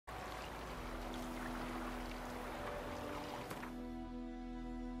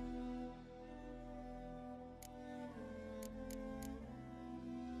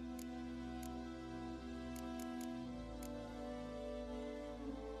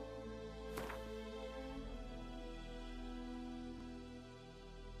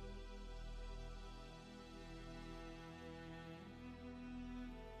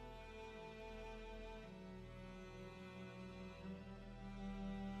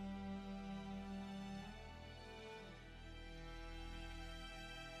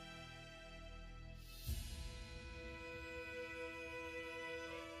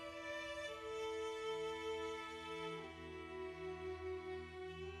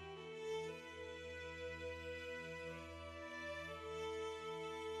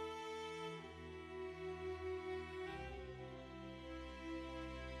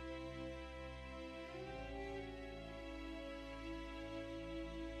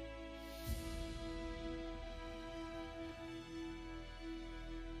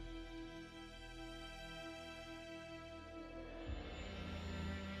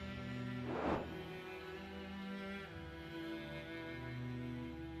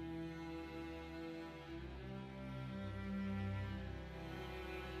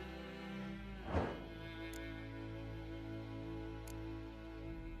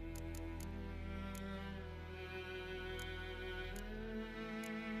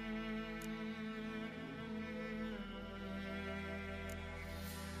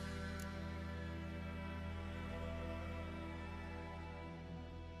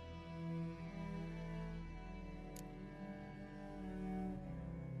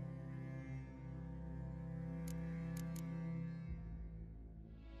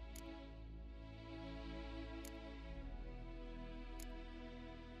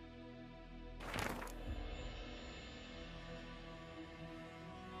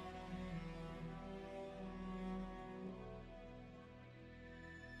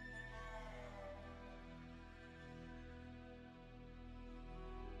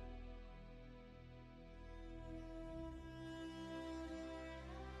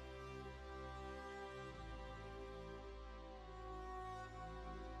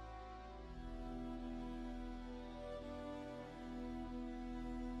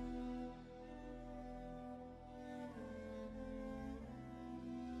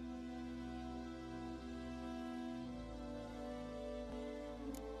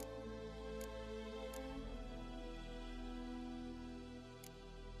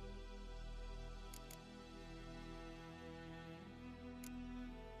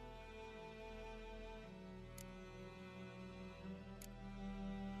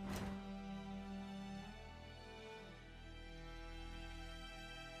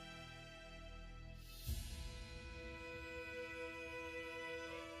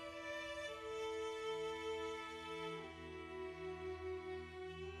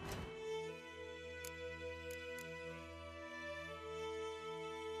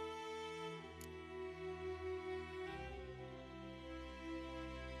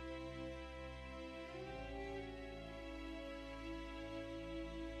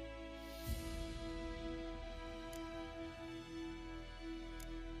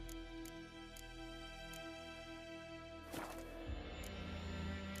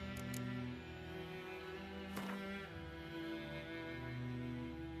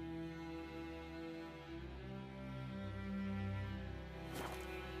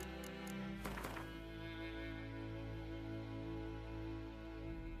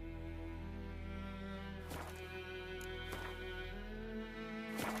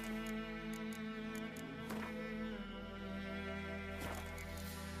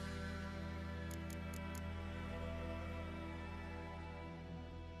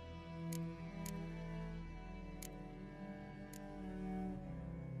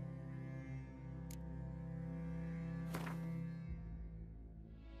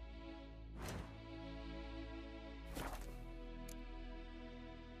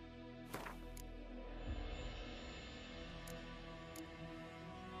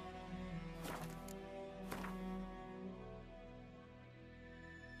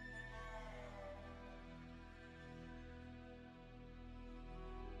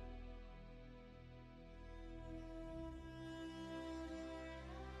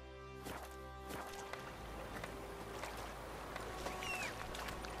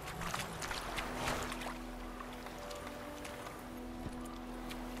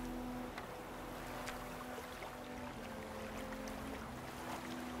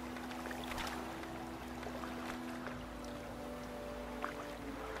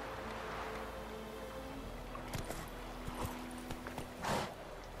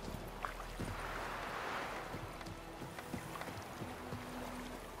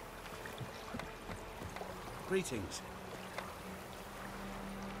Greetings.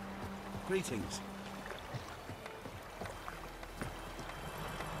 Greetings.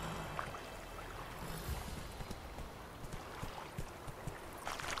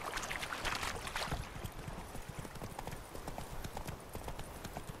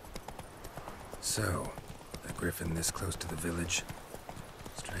 So, a griffin this close to the village?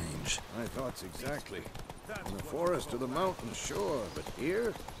 Strange. My thoughts exactly. In the forest or the mountains, sure, but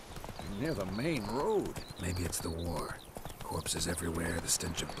here? Near the main road. Maybe it's the war. Corpses everywhere, the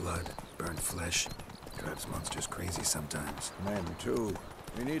stench of blood, burnt flesh. Drives monsters crazy sometimes. Men, too.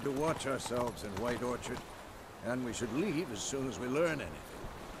 We need to watch ourselves in White Orchard. And we should leave as soon as we learn anything.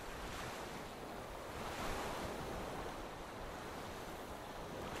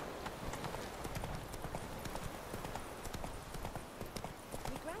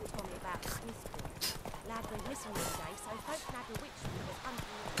 My gran told me about this boy. Lad went missing the other day, so folk nabbed a witch from was hunting.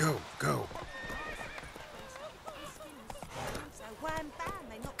 Go! So wham bam,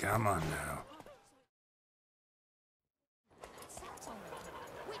 they knocked. Come on now. Sat on them.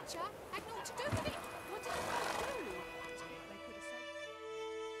 Witcher had naught to do with it. What did they do? They could have said.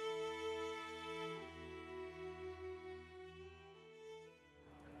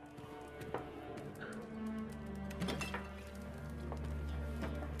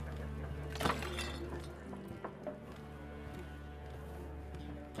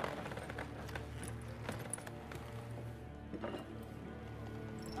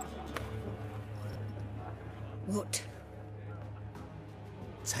 What?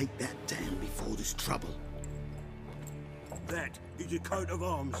 Take that down before there's trouble. That is a coat of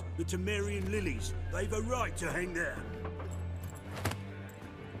arms, the Temerian lilies. They've a right to hang there.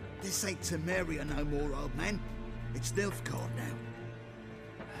 This ain't Temeria no more, old man. It's Nilfgaard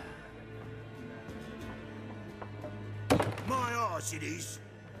now. My arse it is.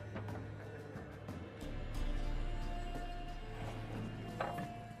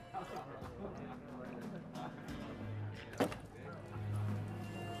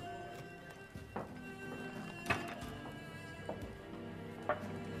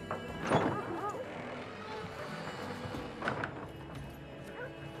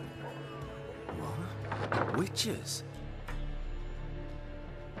 Witches?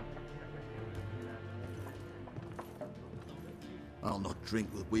 I'll not drink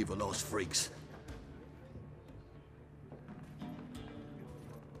with Weaverlost freaks.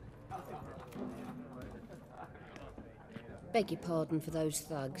 Beg your pardon for those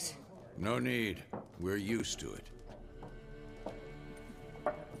thugs. No need. We're used to it.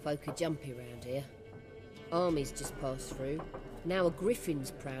 Folk are jumpy round here. Armies just passed through. Now a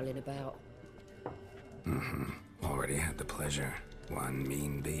griffin's prowling about. Already had the pleasure. One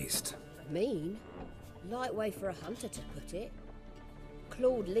mean beast. Mean? Light way for a hunter to put it.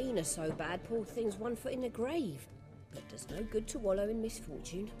 Clawed Lena so bad, poor thing's 1 foot in the grave. But does no good to wallow in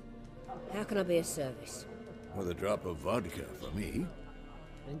misfortune. How can I be of service? With a drop of vodka for me.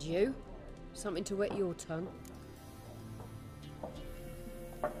 And you? Something to wet your tongue?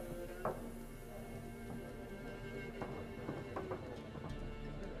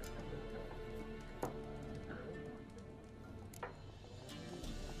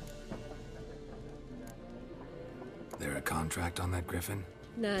 There a contract on that griffin?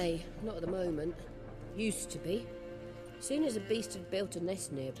 Nay, not at the moment. Used to be. Soon as a beast had built a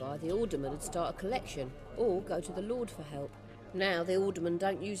nest nearby, the alderman would start a collection, or go to the Lord for help. Now the alderman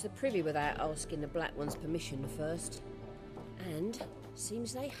don't use the privy without asking the Black One's permission first. And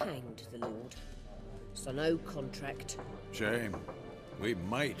seems they hanged the Lord. So no contract. Shame. We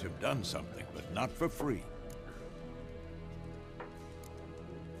might have done something, but not for free.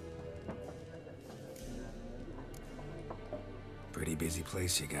 Pretty busy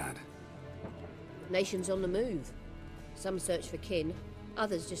place you got. Nations on the move. Some search for kin,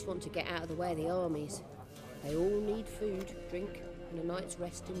 others just want to get out of the way of the armies. They all need food, drink, and a night's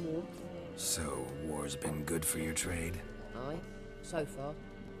rest and warmth. So, war's been good for your trade? Aye, so far.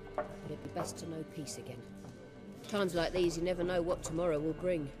 But it'd be best to know peace again. Times like these, you never know what tomorrow will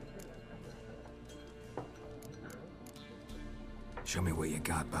bring. Show me what you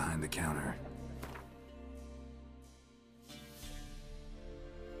got behind the counter.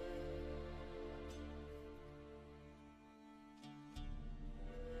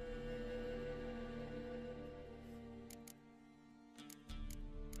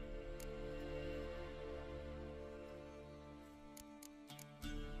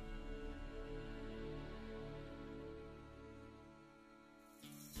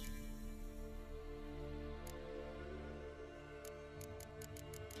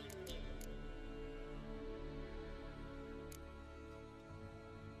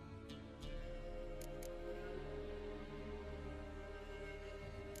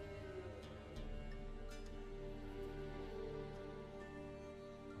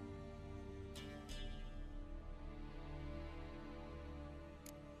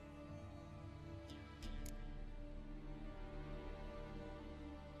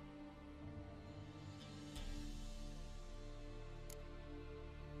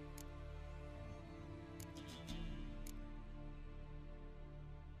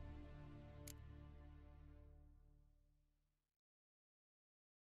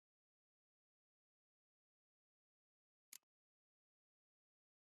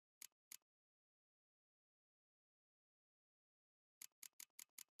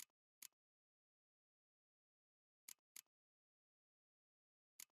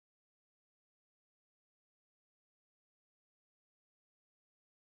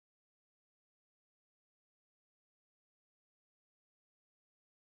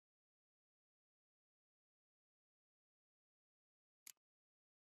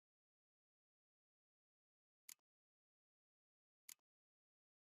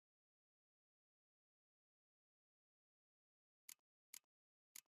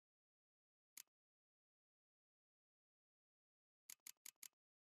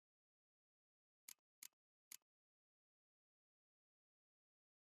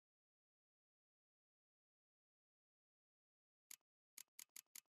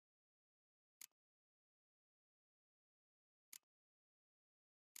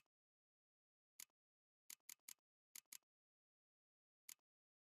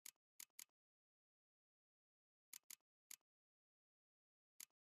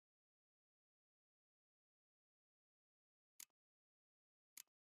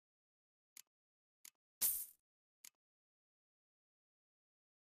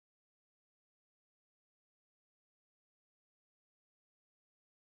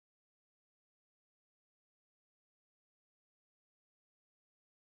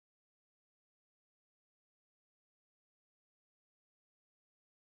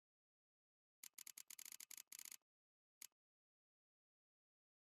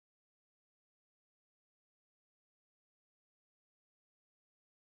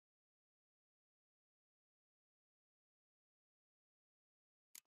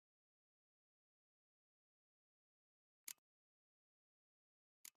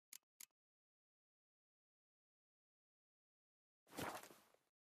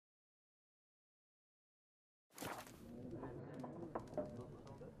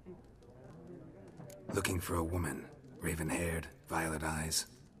 Looking for a woman. Raven-haired, violet eyes,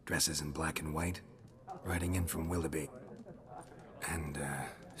 dresses in black and white. Riding in from Willoughby. And,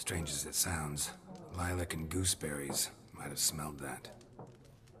 strange as it sounds, lilac and gooseberries might have smelled that.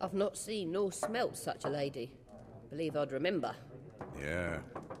 I've not seen nor smelt such a lady. Believe I'd remember. Yeah,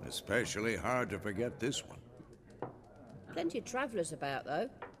 especially hard to forget this one. Plenty of travellers about, though.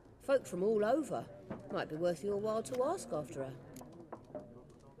 Folk from all over. Might be worth your while to ask after her.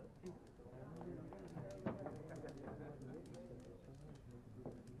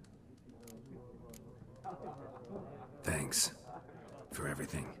 Thanks for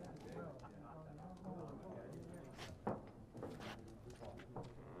everything.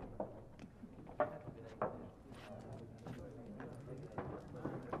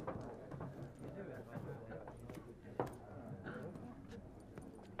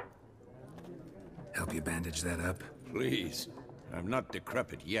 Help you bandage that up? Please, I'm not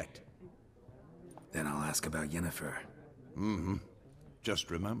decrepit yet. Then I'll ask about Yennefer. Mm-hmm. Just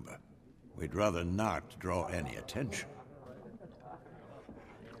remember, we'd rather not draw any attention.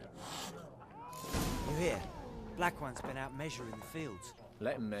 You hear? Black One's been out measuring the fields.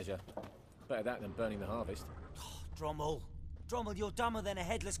 Let him measure. Better that than burning the harvest. Oh, Drommel. Drommel, you're dumber than a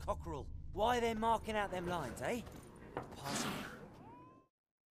headless cockerel. Why are they marking out them lines, eh? Puzzle.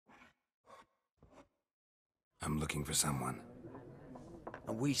 I'm looking for someone.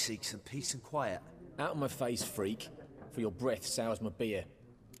 And we seek some peace and quiet. Out of my face, freak. For your breath sours my beer.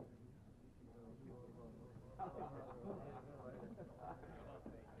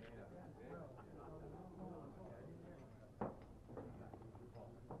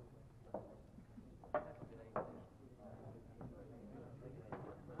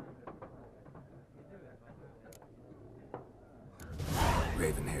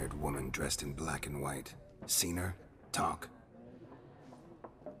 Raven-haired woman dressed in black and white. Seen her? Talk.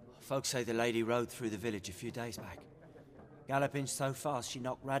 Folks say the lady rode through the village a few days back. Galloping so fast she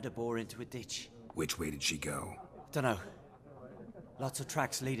knocked Radabor into a ditch. Which way did she go? Dunno. Lots of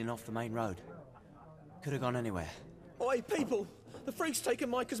tracks leading off the main road. Could have gone anywhere. Oi, people! The freak's taken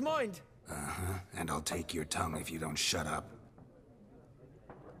Micah's mind! Uh-huh. And I'll take your tongue if you don't shut up.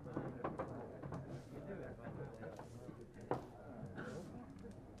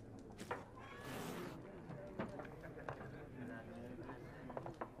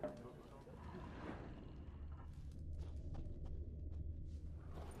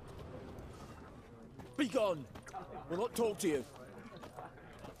 Be gone! We'll not talk to you.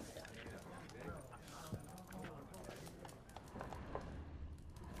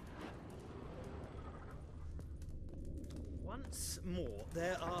 Once more,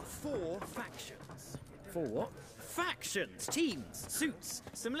 there are 4 factions. 4 what? Factions, teams, suits,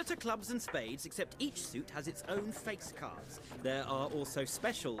 similar to clubs and spades, except each suit has its own face cards. There are also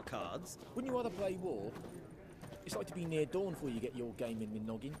special cards. Wouldn't you rather play war? It's like to be near dawn before you get your game in with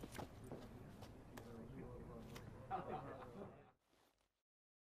noggin.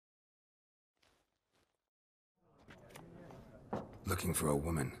 Looking for a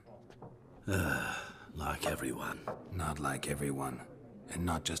woman. Like everyone. Not like everyone. And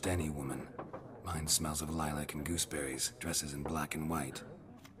not just any woman. Mine smells of lilac and gooseberries, dresses in black and white.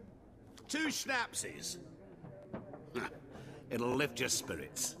 2 schnapsies. It'll lift your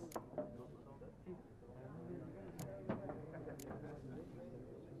spirits.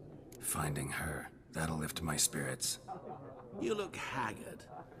 Finding her, that'll lift my spirits. You look haggard.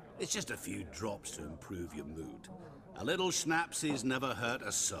 It's just a few drops to improve your mood. A little schnapsies never hurt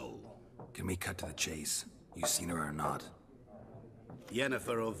a soul. Can we cut to the chase? You seen her or not?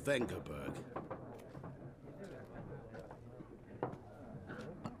 Yennefer of Vengerberg.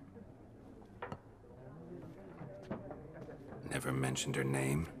 Never mentioned her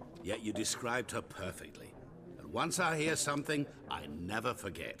name. Yet you described her perfectly. And once I hear something, I never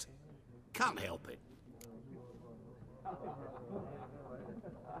forget. Can't help it.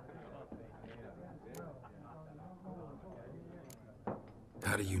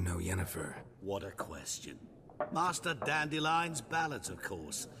 How do you know Yennefer? What a question. Master Dandelion's ballads, of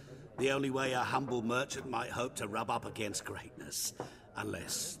course. The only way a humble merchant might hope to rub up against greatness.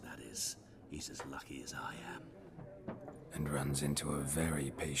 Unless, that is, he's as lucky as I am. And runs into a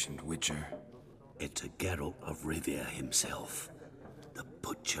very patient witcher. It's a Geralt of Rivia himself. The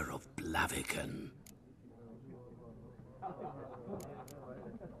Butcher of Blaviken.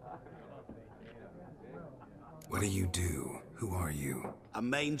 What do you do? Who are you? A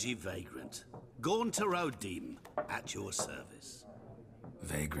mangy vagrant. Gaunter O'Dim, at your service.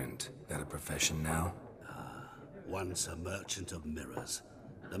 Vagrant? That a profession now? Once a merchant of mirrors.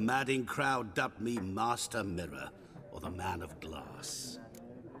 The madding crowd dubbed me Master Mirror, or the Man of Glass.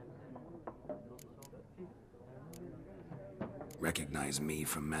 Recognize me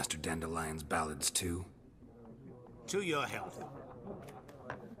from Master Dandelion's ballads too? To your health.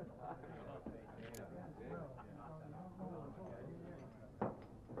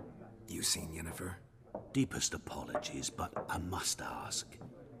 You seen Yennefer? Deepest apologies, but I must ask.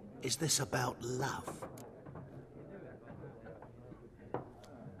 Is this about love?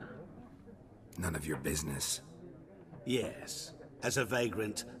 None of your business. Yes. As a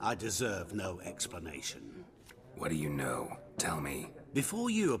vagrant, I deserve no explanation. What do you know? Tell me. Before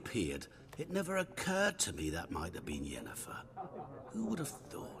you appeared, it never occurred to me that might have been Yennefer. Who would have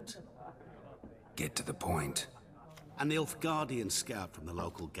thought? Get to the point. An Nilfgaardian scout from the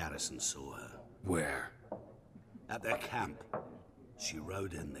local garrison saw her. Where? At their camp. She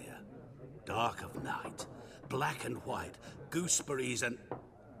rode in there. Dark of night. Black and white. Gooseberries and...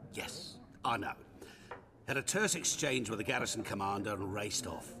 Yes, I know. Had a terse exchange with the garrison commander and raced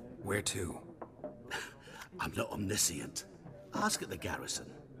off. Where to? I'm not omniscient. Ask at the garrison.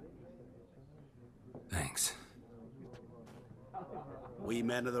 Thanks. We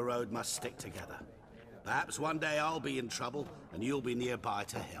men of the road must stick together. Perhaps one day I'll be in trouble and you'll be nearby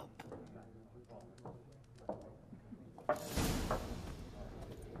to help.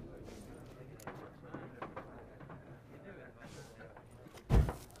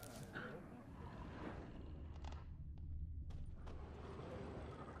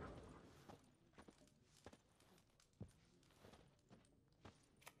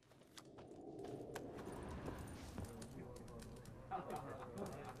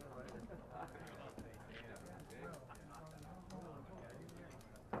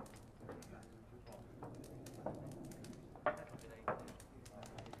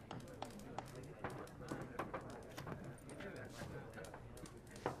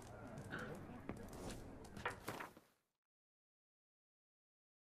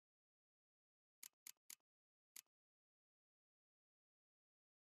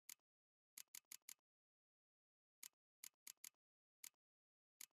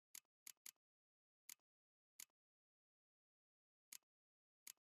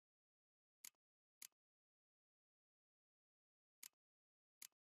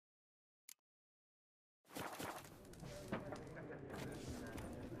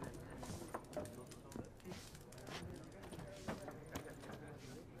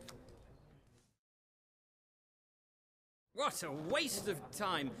 What a waste of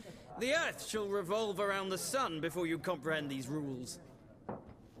time! The Earth shall revolve around the sun before you comprehend these rules.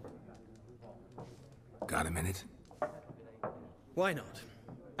 Got a minute? Why not?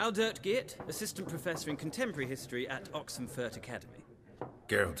 Aldert Geert, Assistant Professor in Contemporary History at Oxenfurt Academy.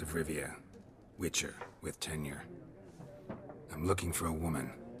 Geralt of Rivia. Witcher, with tenure. I'm looking for a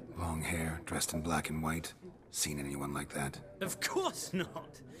woman. Long hair, dressed in black and white. Seen anyone like that? Of course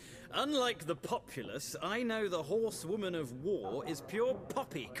not! Unlike the populace, I know the horsewoman of war is pure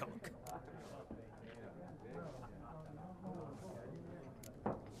poppycock.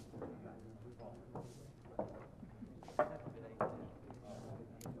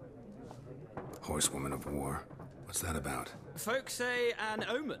 Horsewoman of war? What's that about? Folk say an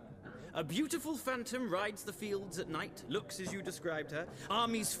omen. A beautiful phantom rides the fields at night, looks as you described her.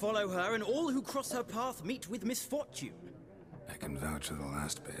 Armies follow her, and all who cross her path meet with misfortune. I can vouch for the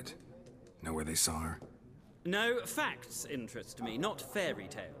last bit. Know where they saw her? No, facts interest me, not fairy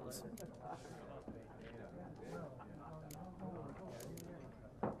tales.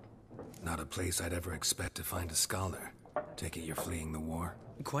 Not a place I'd ever expect to find a scholar. Take it you're fleeing the war?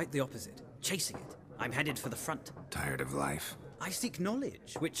 Quite the opposite. Chasing it. I'm headed for the front. Tired of life? I seek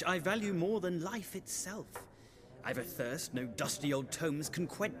knowledge, which I value more than life itself. I've a thirst no dusty old tomes can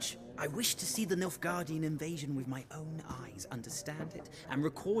quench. I wish to see the Nilfgaardian invasion with my own eyes, understand it, and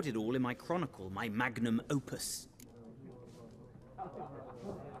record it all in my chronicle, my magnum opus.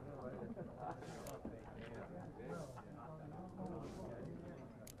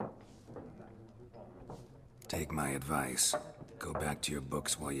 Take my advice. Go back to your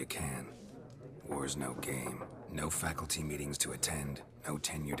books while you can. War's no game. No faculty meetings to attend. No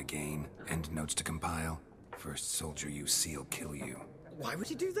tenure to gain. End notes to compile. First soldier you see'll kill you. Why would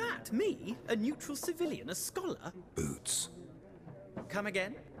he do that? Me? A neutral civilian? A scholar? Boots. Come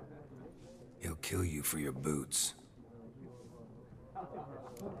again? He'll kill you for your boots.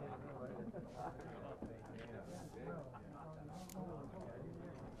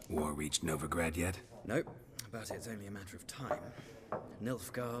 War reached Novigrad yet? Nope, but it's only a matter of time.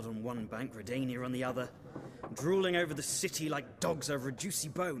 Nilfgaard on one bank, Redania on the other, drooling over the city like dogs over a juicy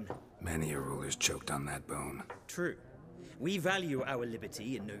bone. Many a ruler's choked on that bone. True. We value our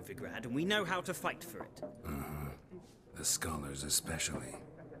liberty in Novigrad, and we know how to fight for it. The scholars especially.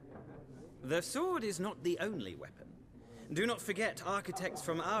 The sword is not the only weapon. Do not forget, architects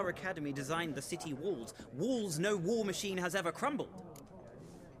from our academy designed the city walls. Walls no war machine has ever crumbled.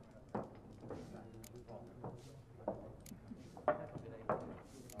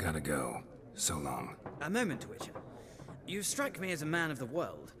 Gotta go. So long. A moment, Witcher. You strike me as a man of the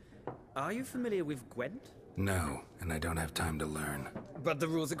world. Are you familiar with Gwent? No, and I don't have time to learn. But the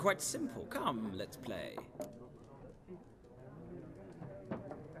rules are quite simple. Come, let's play.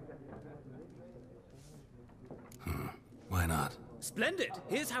 Why not? Splendid!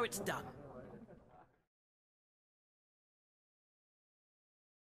 Here's how it's done.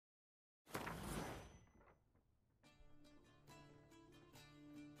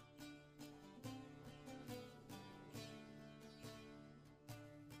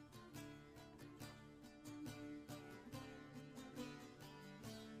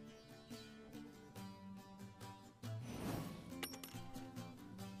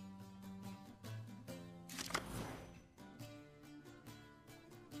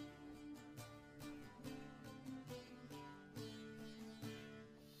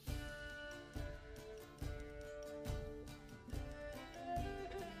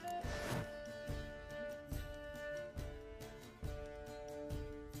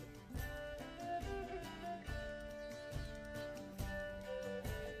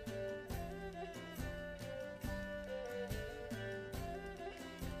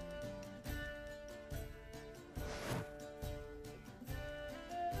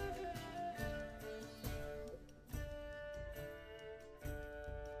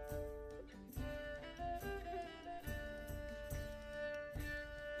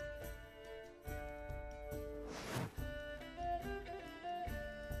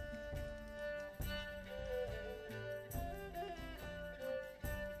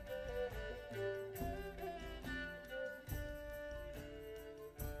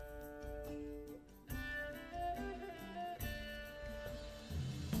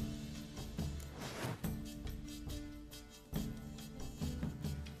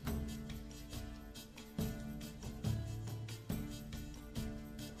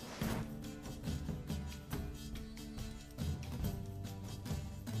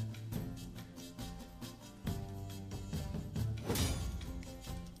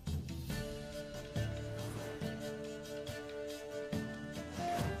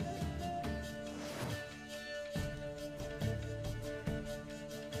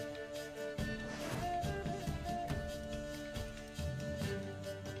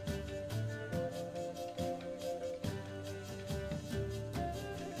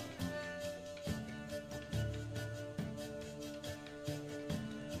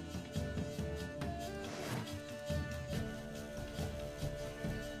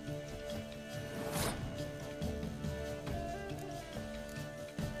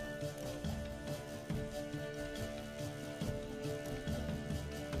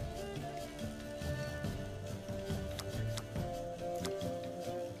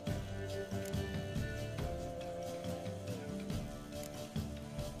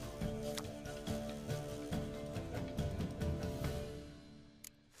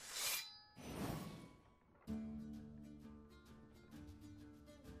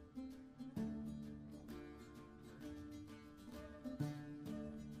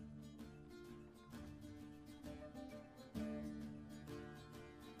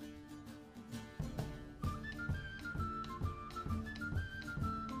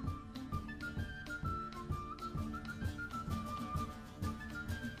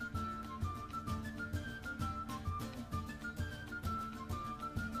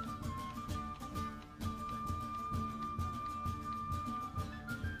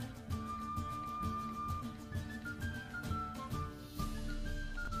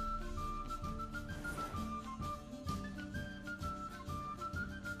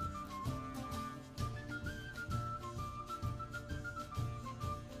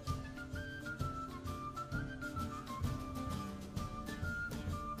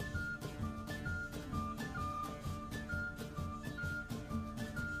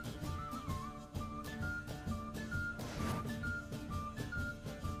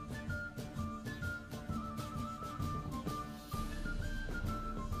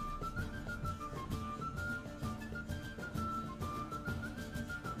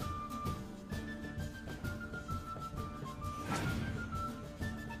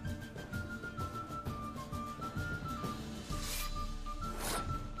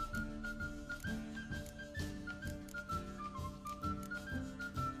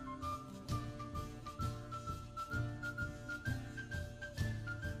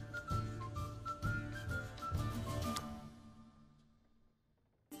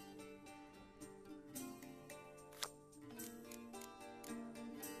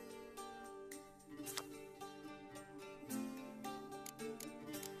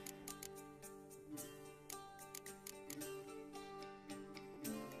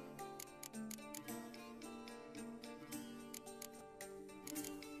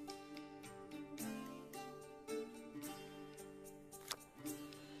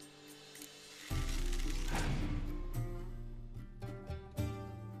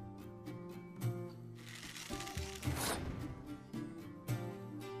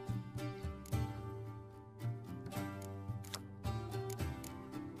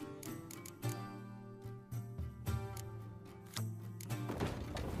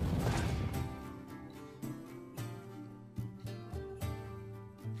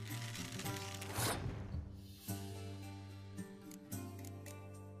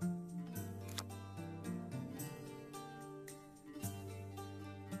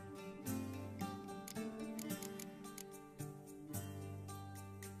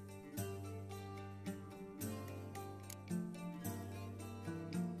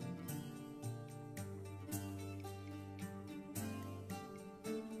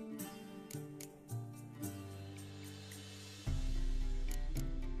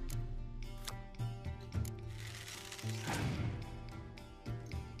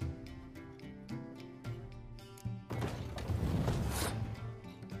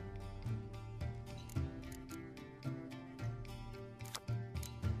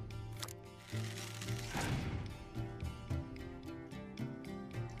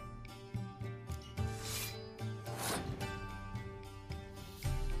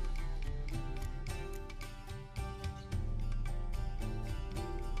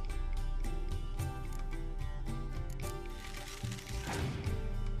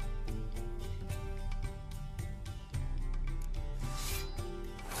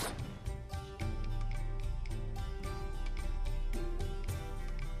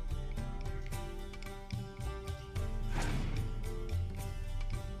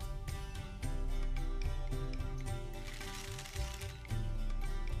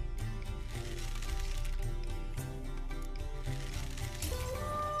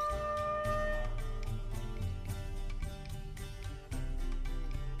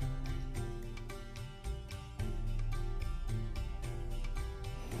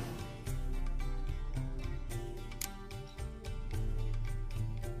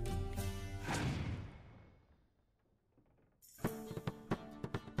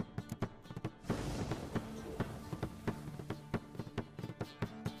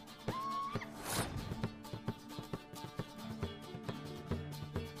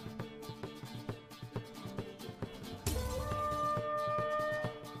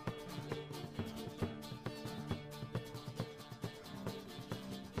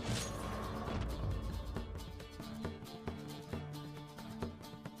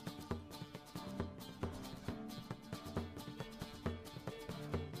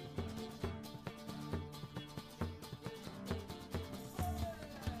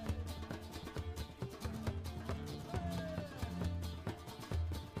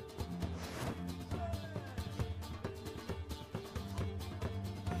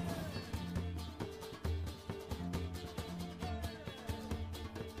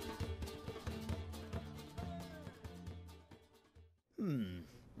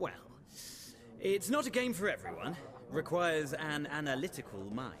 Well, it's not a game for everyone. Requires an analytical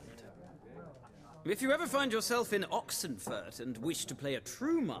mind. If you ever find yourself in Oxenfurt and wish to play a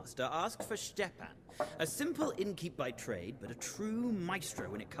true master, ask for Stepan. A simple innkeep by trade, but a true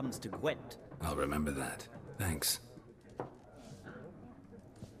maestro when it comes to Gwent. I'll remember that. Thanks.